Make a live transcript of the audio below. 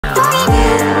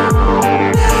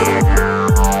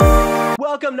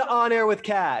Welcome to On Air with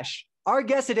Kash. Our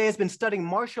guest today has been studying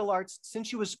martial arts since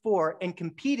she was 4 and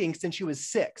competing since she was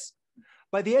 6.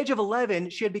 By the age of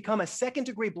 11, she had become a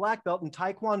second-degree black belt in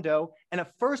Tae Kwon Do and a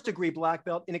first-degree black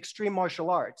belt in extreme martial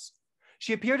arts.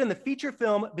 She appeared in the feature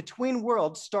film Between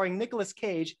Worlds starring Nicolas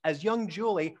Cage as young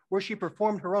Julie, where she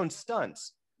performed her own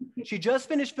stunts. She just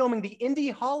finished filming the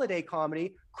indie holiday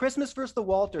comedy Christmas vs. the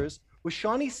Walters with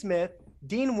Shawnee Smith,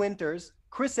 Dean Winters,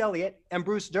 Chris Elliot, and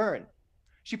Bruce Dern.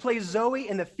 She plays Zoe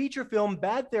in the feature film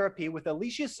Bad Therapy with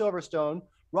Alicia Silverstone,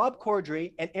 Rob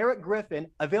Corddry, and Eric Griffin,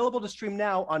 available to stream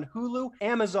now on Hulu,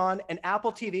 Amazon, and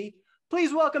Apple TV.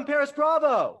 Please welcome Paris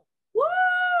Bravo. Woo!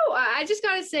 I just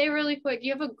got to say really quick,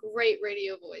 you have a great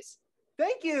radio voice.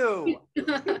 Thank you.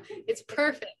 It's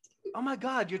perfect. Oh my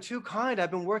God, you're too kind.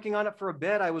 I've been working on it for a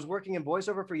bit. I was working in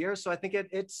voiceover for years, so I think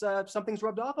it's something's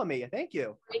rubbed off on me. Thank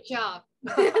you. Great job.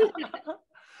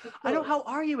 I know, how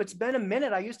are you? It's been a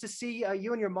minute. I used to see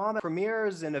you and your mom at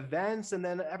premieres and events, and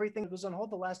then everything was on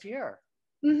hold the last year.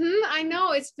 I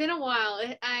know, it's been a while.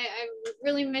 I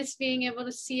really miss being able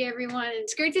to see everyone.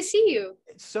 It's great to see you.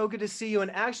 It's so good to see you. And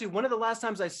actually, one of the last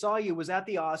times I saw you was at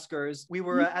the Oscars. We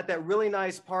were at that really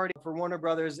nice party for Warner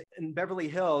Brothers in Beverly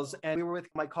Hills, and we were with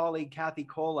my colleague, Kathy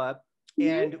Cola,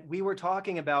 and we were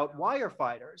talking about wire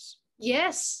fighters.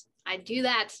 Yes, I do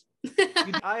that.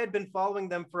 I had been following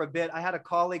them for a bit. I had a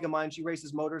colleague of mine, she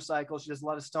races motorcycles, she does a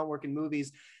lot of stunt work in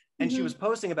movies, and she was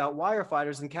posting about wire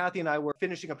fighters, and Kathy and I were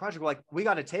finishing a project. We're like, we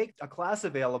got to take a class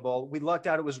available. We lucked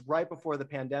out, it was right before the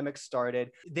pandemic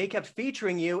started. They kept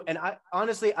featuring you, and I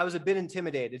honestly, I was a bit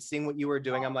intimidated seeing what you were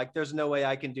doing. I'm like, there's no way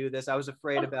I can do this. I was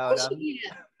afraid about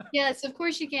Yes, of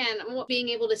course you can. Being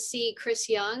able to see Chris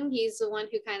Young, he's the one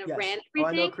who kind of ran everything. Oh,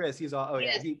 I know Chris. He's all,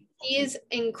 he is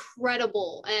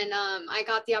incredible. And I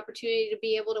got the opportunity to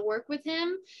be able to work with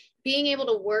him. Being able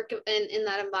to work in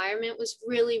that environment was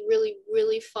really, really,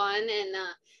 really fun.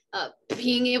 And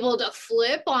being able to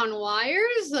flip on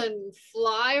wires and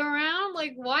fly around,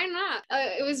 like, why not?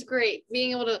 It was great.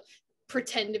 Being able to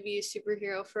pretend to be a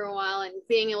superhero for a while and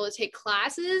being able to take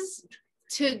classes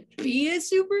to be a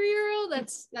superhero,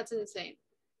 that's insane.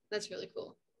 That's really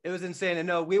cool. It was insane. And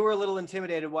no, we were a little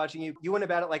intimidated watching you. You went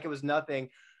about it like it was nothing.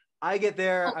 I get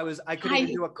there, I couldn't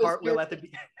even do a cartwheel at the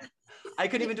I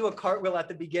couldn't even do a cartwheel at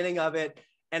the beginning of it.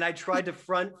 And I tried to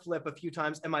front flip a few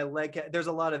times, and my leg, there's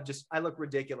a lot of just, I look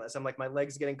ridiculous. I'm like, my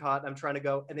leg's getting caught, and I'm trying to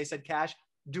go. And they said, Kash,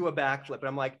 do a backflip. And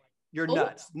I'm like, you're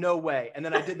nuts. No way. And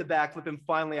then I did the backflip, and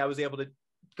finally I was able to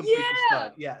complete the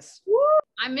stunt. Yes. Woo!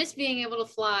 I miss being able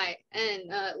to fly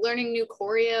and learning new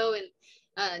choreo,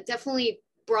 and definitely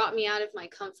brought me out of my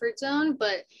comfort zone.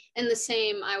 But in the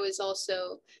same, I was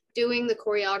also doing the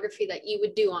choreography that you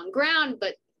would do on ground,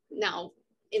 but now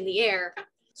in the air.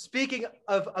 Speaking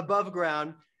of above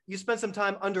ground, you spent some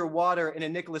time underwater in a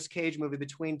Nicolas Cage movie,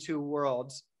 Between Two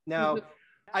Worlds. Now,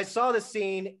 I saw the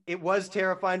scene. It was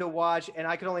terrifying to watch, and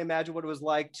I can only imagine what it was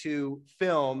like to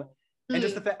film. And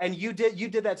just the fact, and you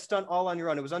did that stunt all on your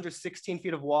own. It was under 16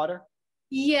 feet of water.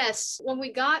 Yes. When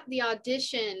we got the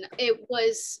audition,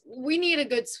 we need a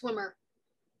good swimmer.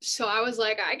 So I was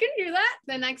like, I can do that.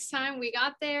 The next time we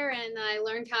got there, and I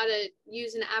learned how to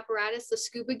use an apparatus, the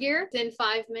scuba gear, within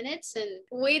 5 minutes, and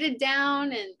waded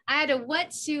down, and I had a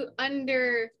wetsuit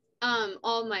under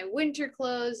all my winter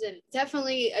clothes, and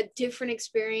definitely a different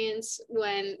experience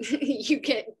when you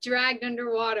get dragged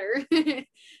underwater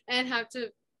and have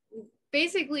to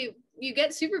basically, you get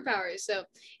superpowers. So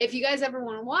if you guys ever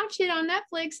want to watch it on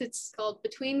Netflix, it's called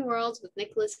Between Worlds with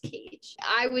Nicolas Cage.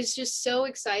 I was just so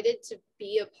excited to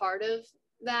be a part of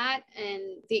that, and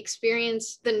the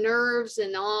experience, the nerves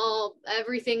and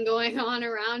everything going on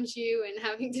around you, and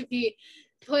having to be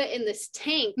put in this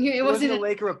tank. It wasn't a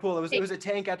lake or a pool. It was a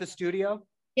tank at the studio.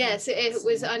 Yes, it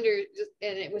was under,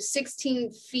 and it was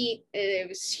 16 feet. And it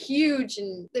was huge,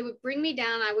 and they would bring me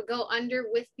down. I would go under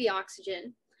with the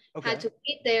oxygen. Okay. Had to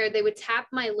wait there. They would tap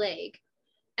my leg,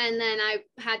 and then I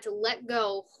had to let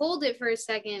go, hold it for a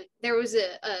second. There was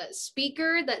a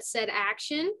speaker that said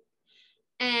action,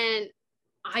 and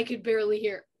I could barely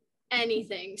hear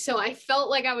anything. So I felt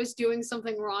like I was doing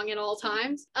something wrong at all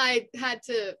times. I had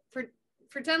to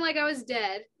pretend like I was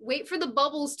dead, wait for the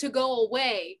bubbles to go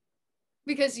away,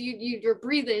 because you're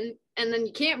breathing and then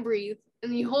you can't breathe,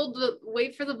 and you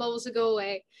wait for the bubbles to go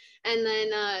away, and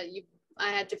then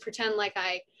I had to pretend like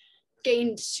I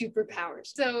gained superpowers.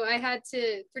 So I had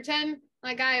to pretend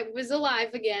like I was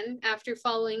alive again after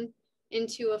falling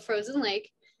into a frozen lake.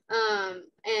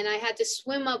 And I had to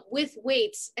swim up with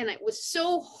weights, and it was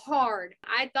so hard.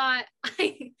 I thought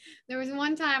there was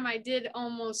one time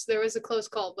there was a close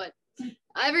call, but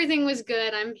everything was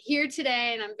good. I'm here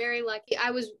today, and I'm very lucky.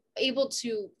 I was able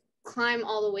to climb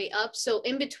all the way up. So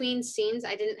in between scenes,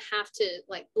 I didn't have to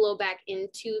like blow back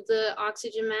into the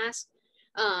oxygen mask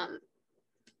and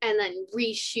then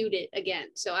reshoot it again.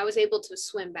 So I was able to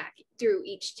swim back through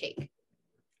each take.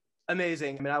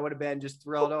 Amazing. I mean, I would have been just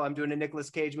thrilled. Oh, I'm doing a Nicolas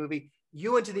Cage movie.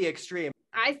 You went to the extreme.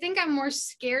 I think I'm more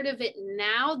scared of it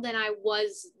now than I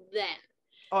was then.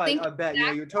 Oh, I bet. You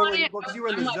know, you're totally, well, because you were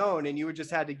in the zone and you were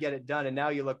just had to get it done. And now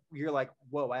you're like,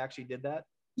 whoa, I actually did that.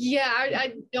 Yeah,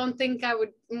 I don't think I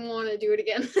would want to do it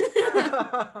again.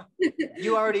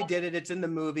 You already did it. It's in the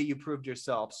movie. You proved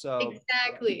yourself. So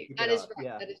exactly. That is right.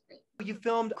 Yeah. That is right. You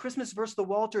filmed Christmas vs. the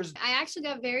Walters. I actually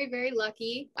got very, very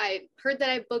lucky. I heard that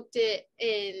I booked it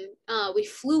in, we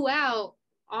flew out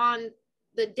on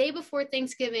the day before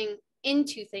Thanksgiving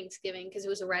into Thanksgiving because it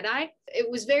was a red eye. It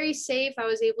was very safe. I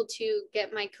was able to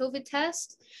get my COVID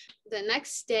test. The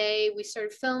next day we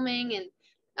started filming, and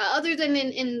other than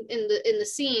in the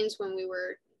scenes when we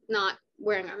were not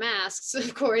wearing our masks,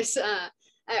 of course,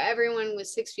 everyone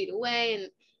was 6 feet away,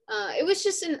 and it was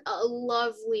just a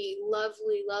lovely,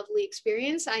 lovely, lovely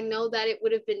experience. I know that it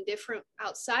would have been different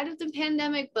outside of the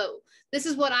pandemic, but this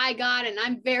is what I got, and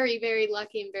I'm very, very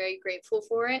lucky and very grateful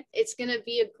for it. It's going to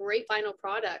be a great final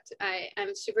product.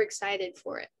 I'm super excited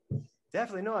for it.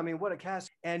 Definitely. No, I mean, what a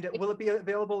cast. And will it be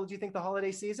available, do you think, the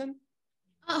holiday season?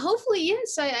 Hopefully,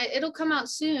 yes. It'll come out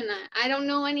soon. I don't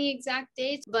know any exact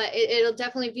dates, but it'll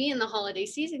definitely be in the holiday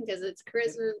season because it's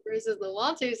Christmas versus the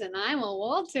Walters, and I'm a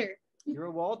Walter. You're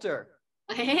a Walter.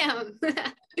 I am.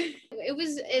 It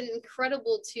was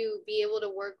incredible to be able to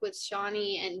work with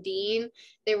Shawnee and Dean.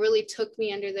 They really took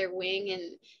me under their wing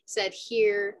and said,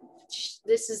 here,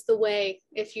 this is the way.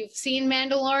 If you've seen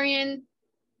Mandalorian,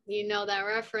 you know that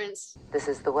reference. This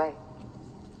is the way.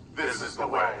 This is the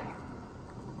way.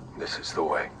 This is the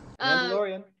way.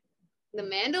 Mandalorian. The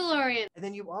Mandalorian. And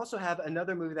then you also have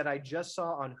another movie that I just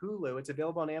saw on Hulu. It's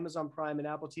available on Amazon Prime and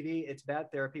Apple TV. It's Bad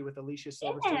Therapy with Alicia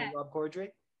Silverstone and Rob Corddry.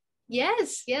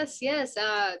 Yes.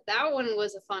 That one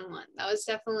was a fun one. That was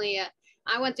definitely,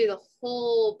 I went through the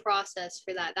whole process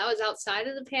for that. That was outside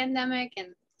of the pandemic. And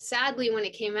sadly, when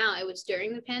it came out, it was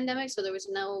during the pandemic. So there was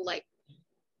no like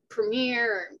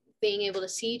premiere or being able to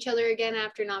see each other again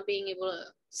after not being able to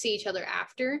see each other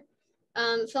after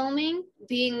filming.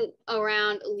 Being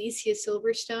around Alicia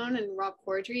Silverstone and Rob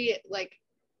Corddry, like,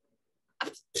 I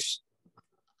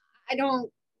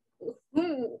don't,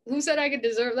 who said I could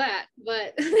deserve that?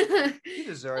 But you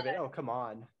deserve it. Oh, come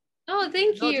on. Oh,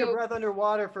 thank you. Hold your breath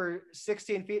underwater for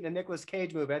 16 feet in a Nicolas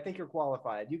Cage movie. I think you're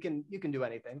qualified. You can do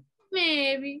anything.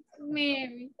 Maybe.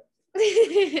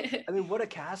 I mean, what a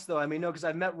cast, though. I mean, no, because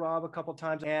I've met Rob a couple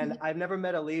times, and I've never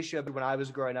met Alicia. But when I was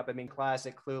growing up, I mean,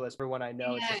 classic Clueless. Everyone I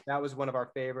know, it's just, that was one of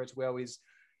our favorites. We always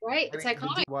it's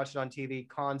iconic. Watched it on TV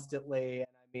constantly, and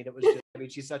I mean, it was just. I mean,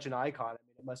 she's such an icon. I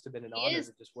mean, it must have been an honor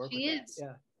to just work with her.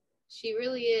 Yeah. She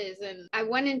really is. And I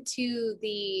went into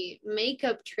the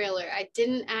makeup trailer. I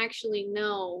didn't actually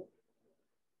know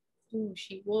who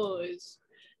she was.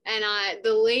 And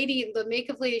the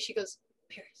makeup lady, she goes,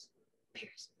 Paris,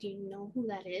 do you know who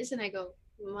that is? And I go,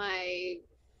 my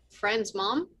friend's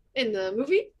mom in the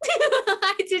movie.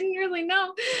 I didn't really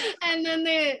know. And then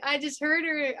I just heard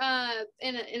her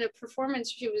in a performance.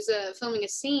 She was filming a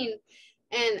scene.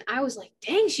 And I was like,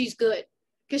 dang, she's good.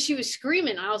 Because she was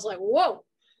screaming. I was like, whoa.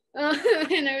 And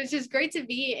it was just great to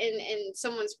be in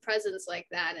someone's presence like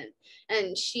that,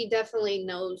 and she definitely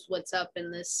knows what's up in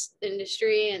this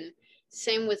industry. And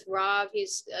same with Rob.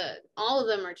 He's all of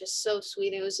them are just so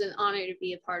sweet. It was an honor to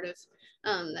be a part of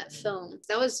that film.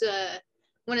 That was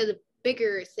one of the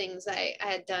bigger things I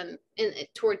had done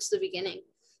towards the beginning.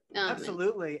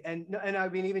 Absolutely. And I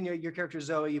mean, even your character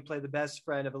Zoe, you play the best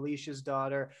friend of Alicia's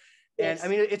daughter. And I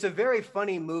mean, it's a very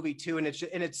funny movie too. And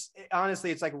it's honestly,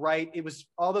 it's like, it was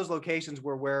all those locations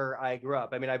were where I grew up.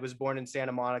 I mean, I was born in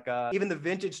Santa Monica. Even the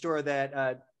vintage store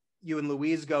that you and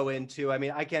Louise go into, I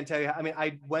mean, I can't tell you, I mean,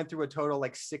 I went through a total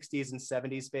like 60s and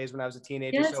 70s phase when I was a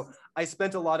teenager. Yes. So I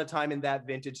spent a lot of time in that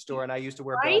vintage store, and I used to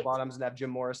wear bell bottoms and have Jim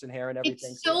Morrison hair and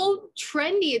everything. It's so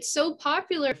trendy. It's so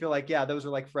popular. I feel like, yeah, those are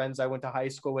like friends I went to high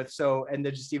school with. So, and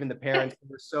then just even the parents,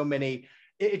 there's so many,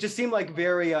 it just seemed like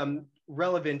very,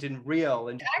 relevant and real,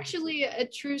 and actually a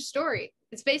true story.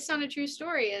 It's based on a true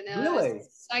story, and really? A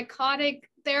psychotic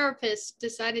therapist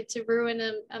decided to ruin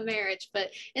a marriage, but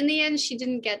in the end she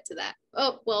didn't get to that.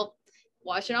 Oh well,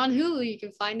 watch it on Hulu, you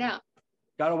can find out.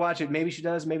 Gotta watch it. Maybe she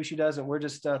does, maybe she doesn't. We're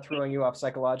just throwing you off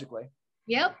psychologically.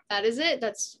 Yep, that is it.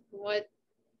 That's what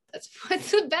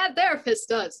the bad therapist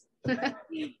does.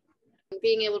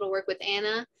 Being able to work with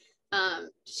Anna,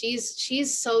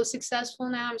 she's so successful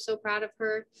now. I'm so proud of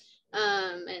her.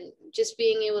 And just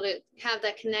being able to have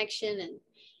that connection and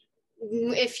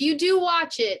if you do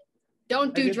watch it,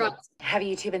 don't do drugs. Have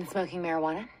you two been smoking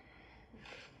marijuana?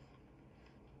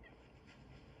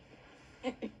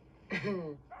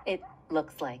 It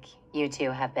looks like you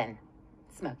two have been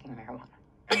smoking marijuana.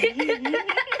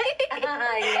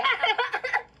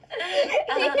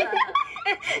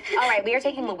 All right, we are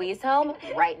taking Louise home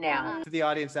right now. To the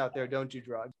audience out there, don't do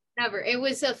drugs. Never. It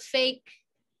was a fake,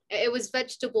 it was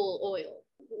vegetable oil.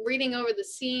 Reading over the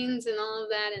scenes and all of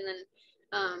that, and then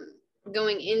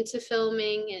going into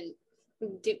filming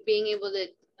and being able to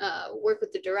work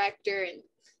with the director and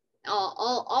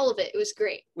all of it. It was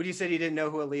great. When you said you didn't know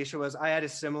who Alicia was, I had a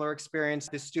similar experience.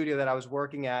 The studio that I was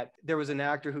working at, there was an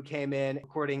actor who came in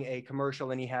recording a commercial,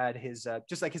 and he had his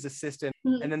just like his assistant.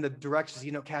 Mm-hmm. And then the director says,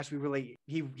 Cash,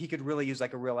 he could really use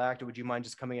like a real actor. Would you mind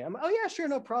just coming in? I'm, oh yeah, sure,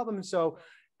 no problem.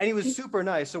 And he was super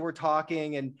nice. So we're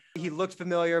talking, and he looked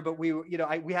familiar, but we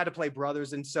had to play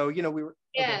brothers, and so we were.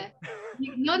 Yeah. Okay.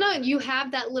 No, you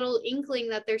have that little inkling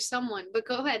that there's someone, but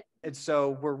go ahead. And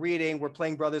so we're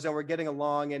playing brothers, and we're getting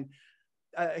along, and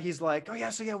he's like, oh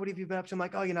yeah, so yeah, what have you been up to? I'm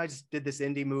like, oh, I just did this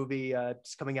indie movie,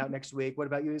 it's coming out next week. What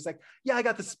about you? He's like, yeah, I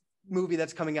got this movie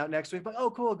that's coming out next week. But oh,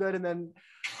 cool, good. And then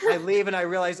I leave, and I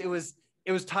realize it was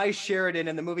Ty Sheridan,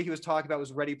 and the movie he was talking about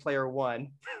was Ready Player One.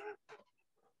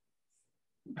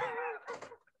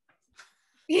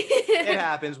 It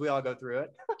happens. We all go through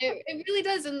it. It really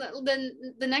does. And then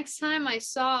the next time I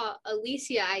saw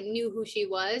Alicia, I knew who she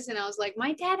was, and I was like,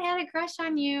 my dad had a crush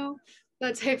on you,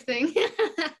 that type of thing.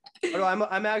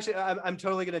 I'm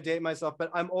totally gonna date myself, but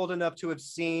I'm old enough to have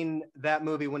seen that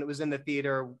movie when it was in the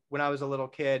theater when I was a little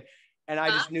kid, and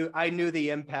I knew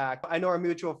the impact. I know our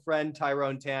mutual friend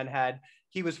Tyrone Tan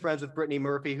he was friends with Brittany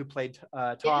Murphy, who played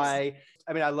Ty. Yes.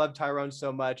 I mean, I love Tyrone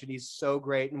so much, and he's so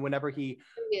great. And whenever he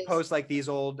posts like these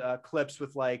old clips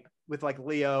with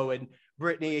Leo and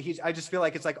Brittany, I just feel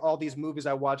like it's like all these movies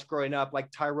I watched growing up. Like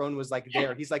Tyrone was like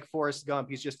there. He's like Forrest Gump.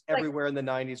 He's just everywhere in the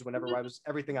 '90s. Whenever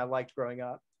everything I liked growing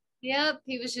up. Yep,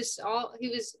 he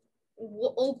was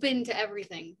open to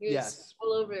everything. He was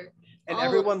all over. And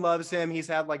everyone loves him. He's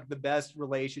had like the best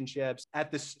relationships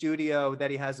at the studio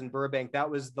that he has in Burbank. That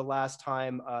was the last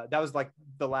time, that was like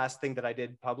the last thing that I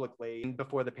did publicly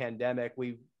before the pandemic.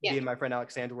 Me and my friend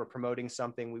Alexander were promoting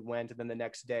something. We went, and then the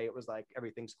next day it was like,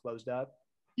 everything's closed up.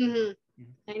 Mm-hmm.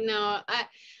 I know.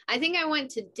 I think I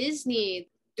went to Disney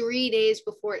 3 days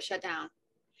before it shut down.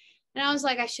 And I was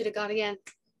like, I should have gone again.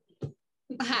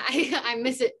 I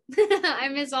miss it. I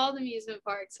miss all the amusement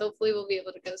parks. Hopefully we'll be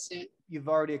able to go soon. You've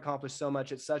already accomplished so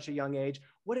much at such a young age.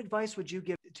 What advice would you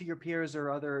give to your peers or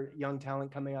other young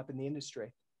talent coming up in the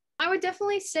industry? I would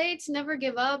definitely say to never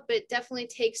give up. It definitely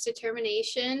takes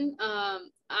determination.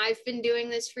 I've been doing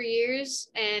this for years,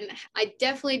 and I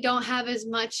definitely don't have as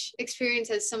much experience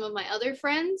as some of my other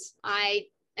friends. I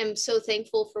am so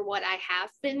thankful for what I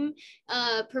have been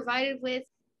provided with.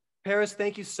 Paris,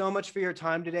 thank you so much for your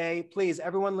time today. Please,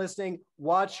 everyone listening,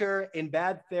 watch her in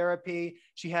Bad Therapy.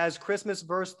 She has Christmas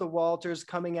vs. the Walters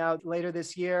coming out later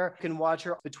this year. You can watch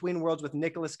her Between Worlds with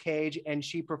Nicolas Cage, and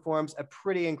she performs a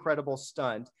pretty incredible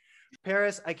stunt.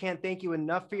 Paris, I can't thank you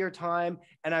enough for your time,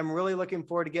 and I'm really looking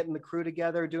forward to getting the crew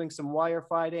together, doing some wire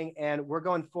fighting, and we're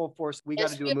going full force. We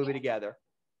got to do a movie together.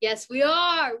 Yes, we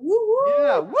are. Woo, woo.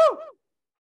 Yeah, woo!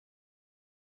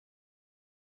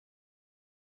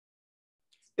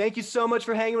 Thank you so much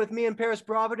for hanging with me and Paris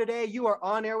Bravo today. You are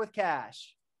on air with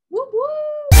Kash. Woo woo!